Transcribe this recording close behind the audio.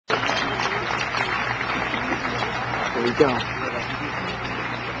There we go.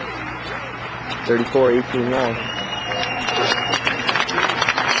 34-18 long.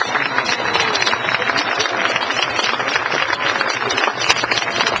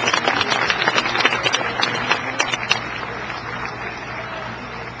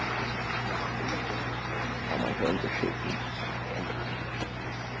 Oh, my hands are shaking.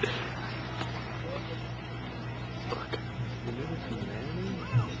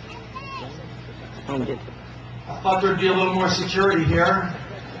 I thought there'd be a little more security here.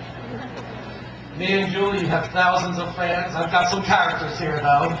 Me and Julie have thousands of fans. I've got some characters here,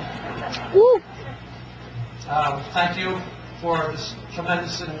 though. Woo! Thank you for this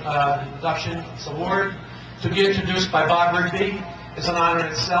tremendous induction award. To be introduced by Bob Rigby is an honor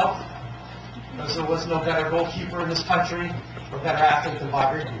in itself, because there was no better goalkeeper in this country or better athlete than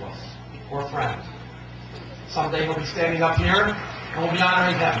Bob Rigby was, or friend. Someday he'll be standing up here, and we'll be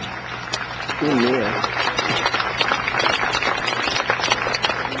honoring him.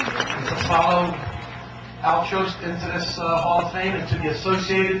 To follow Al Chost into this Hall of Fame and to be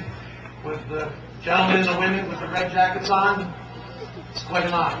associated with the gentlemen and the women with the red jackets on, it's quite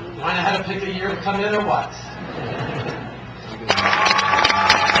an honor. Do I know how to pick a year to come in or what?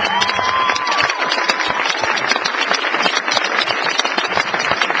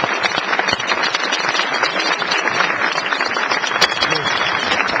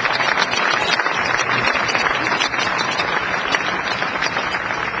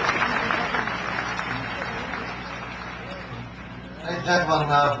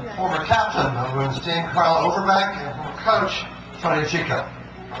 Gentlemen, former captain of the women's team, Carla Overbeck, and former coach, DiCicco.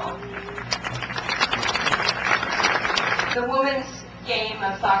 The women's game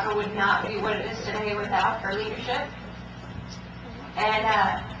of soccer would not be what it is today without her leadership. And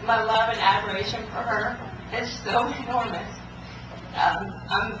my love and admiration for her is so enormous.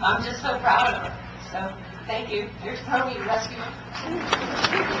 I'm just so proud of her. So thank you. You're totally rescued.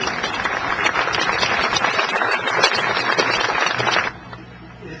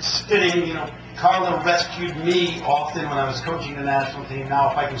 It's fitting, you know, Carla rescued me often when I was coaching the national team.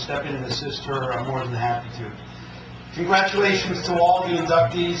 Now if I can step in and assist her, I'm more than happy to. Congratulations to all the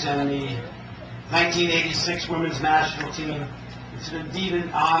inductees and the 1986 women's national team. It's indeed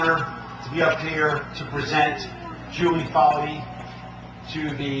an honor to be up here to present Julie Foudy to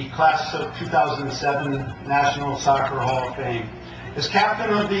the class of 2007 National Soccer Hall of Fame. As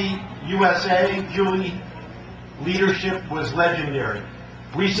captain of the USA, Julie's leadership was legendary.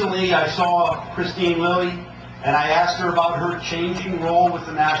 Recently, I saw Christine Lilly, and I asked her about her changing role with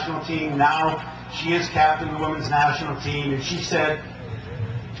the national team. Now she is captain of the women's national team, and she said,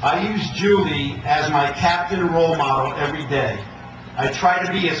 "I use Julie as my captain role model every day. I try to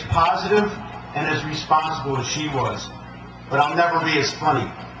be as positive and as responsible as she was, but I'll never be as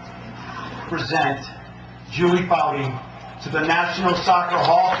funny." Present Julie Foudy to the National Soccer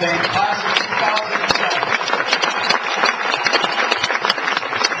Hall of Fame, class of 2007.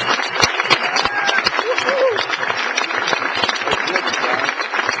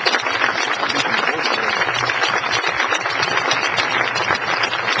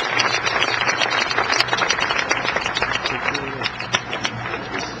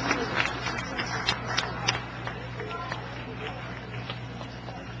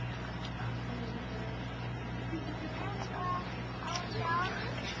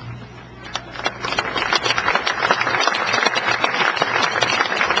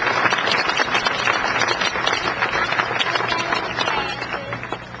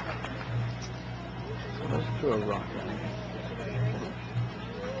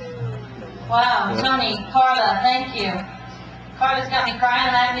 Wow, Tony, Carla, thank you. Carla's got me crying,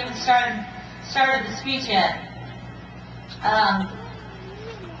 and I haven't even started the speech yet. I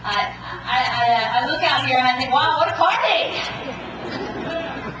look out here and I think, wow, what a party!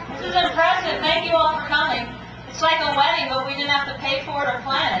 This is impressive. Thank you all for coming. It's like a wedding, but we didn't have to pay for it or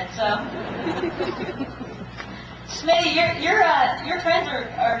plan it. So, Smitty, your friends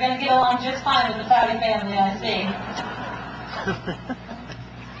are going to get along just fine with the Foudy family, I see.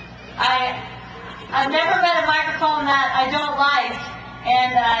 I've never met a microphone that I don't like,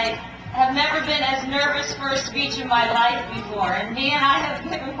 and I have never been as nervous for a speech in my life before. And me and I have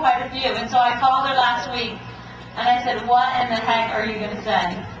given quite a few. And so I called her last week, and I said, "What in the heck are you going to say?"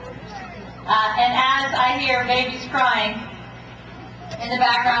 And as I hear babies crying in the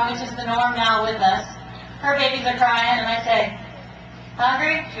background, which is the norm now with us, her babies are crying, and I say,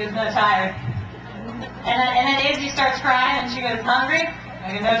 "Hungry?" She goes, "No, tired." And then Izzy starts crying, and she goes, "Hungry?"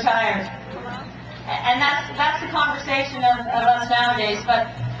 I go, "No, tired." And that's the conversation of us nowadays. But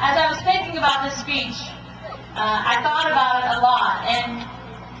as I was thinking about this speech, I thought about it a lot. And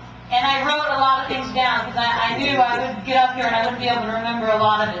down because I knew I would get up here and I wouldn't be able to remember a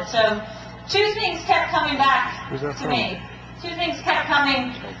lot of it. So two things kept coming back to me. Two things kept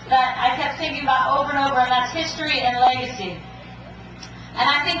coming that I kept thinking about over and over, and that's history and legacy. And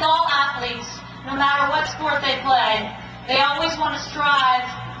I think all athletes, no matter what sport they play, they always want to strive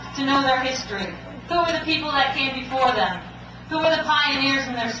to know their history. Who are the people that came before them? Who are the pioneers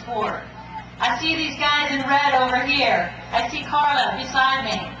in their sport? I see these guys in red over here. I see Carla beside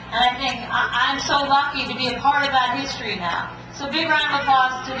me. And I think, I'm so lucky to be a part of that history now. So big round of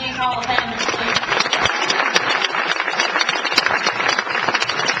applause to these Hall of Famers, please.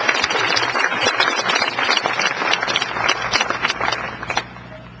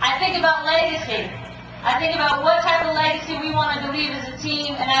 I think about legacy. I think about what type of legacy we wanted to leave as a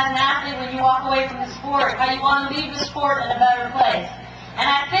team and as an athlete when you walk away from the sport, how you want to leave the sport in a better place. And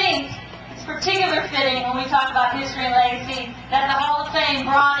I think it's particularly fitting when we talk about history and legacy that the Hall of Fame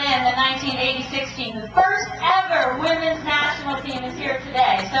brought in the 1986 team. The first ever women's national team is here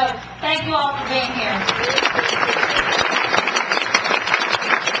today. So thank you all for being here.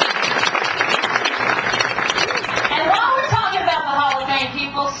 And while we're talking about the Hall of Fame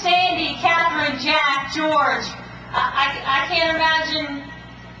people, Sandy, Catherine, Jack, George, I can't imagine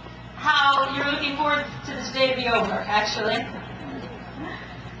how you're looking forward to this day to be over, actually.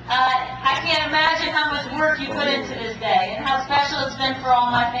 I can't imagine how much work you put into this day and how special it's been for all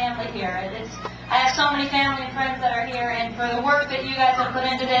my family here. I have so many family and friends that are here, and for the work that you guys have put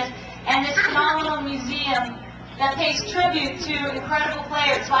into this, and this phenomenal museum that pays tribute to incredible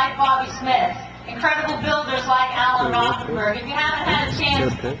players like Bobby Smith, incredible builders like Alan Rothenberg. If you haven't had a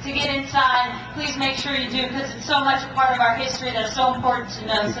chance to get inside, please make sure you do, because it's so much a part of our history that's so important to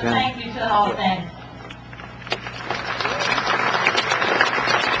know. So thank you to the Hall of Fame.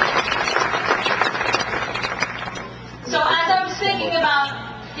 So as I was thinking about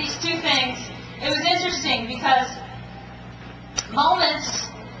these two things, it was interesting because moments,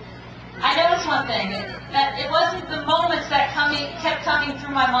 I noticed one thing, that it wasn't the moments that kept coming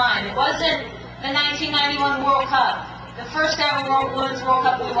through my mind. It wasn't the 1991 World Cup, the first ever Women's World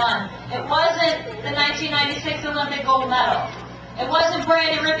Cup we won. It wasn't the 1996 Olympic gold medal. It wasn't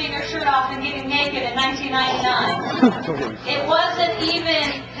Brandy ripping her shirt off and getting naked in 1999. It wasn't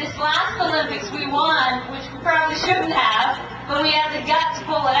even this last Olympics we won, which we probably shouldn't have, but we had the gut to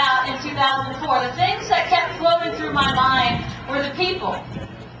pull it out in 2004. The things that kept floating through my mind were the people.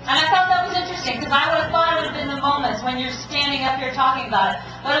 And I thought that was interesting, because I would have thought it would have been the moments when you're standing up here talking about it.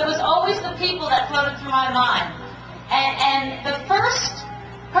 But it was always the people that floated through my mind. And the first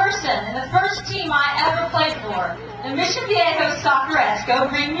person and the first team I ever played for, the Mission Viejo Soccerettes, Go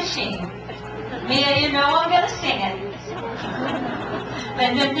Green Machine. Mia, you know I'm going to sing it.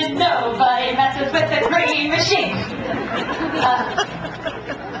 Then nobody messes with the Green Machine.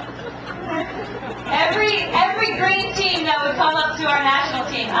 Every green team that would come up to our national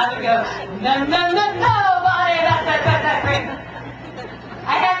team, I would go, nobody messes with the green.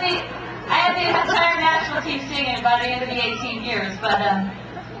 I had the entire national team singing by the end of the 18 years, but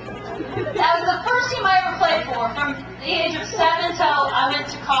that was the first team I ever played for, from the age of 7 till I went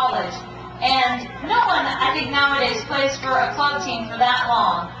to college. And no one, I think nowadays, plays for a club team for that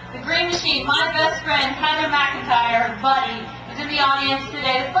long. The Green Machine, my best friend, Heather McIntyre, buddy, is in the audience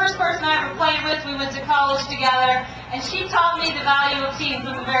today. The first person I ever played with, we went to college together, and she taught me the value of team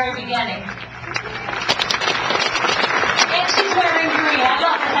from the very beginning. And she's wearing green. I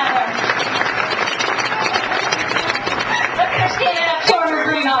love it, Heather. Look at her standing up, showing her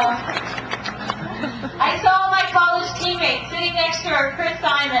green on. I saw my college teammate sitting next to her, Chris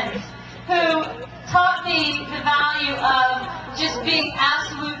Simons, who taught me the value of just being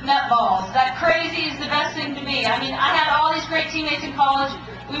absolute nutballs. That crazy is the best thing to be. I mean, I had all these great teammates in college.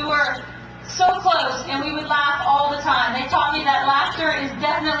 We were so close, and we would laugh all the time. They taught me that laughter is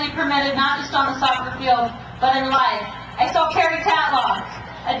definitely permitted, not just on the soccer field, but in life. I saw Carrie Tatlock,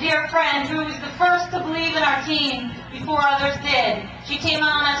 a dear friend who was the first to believe in our team before others did. She came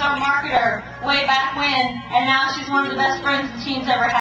on as our marketer way back when, and now she's one of the best friends the team's ever had.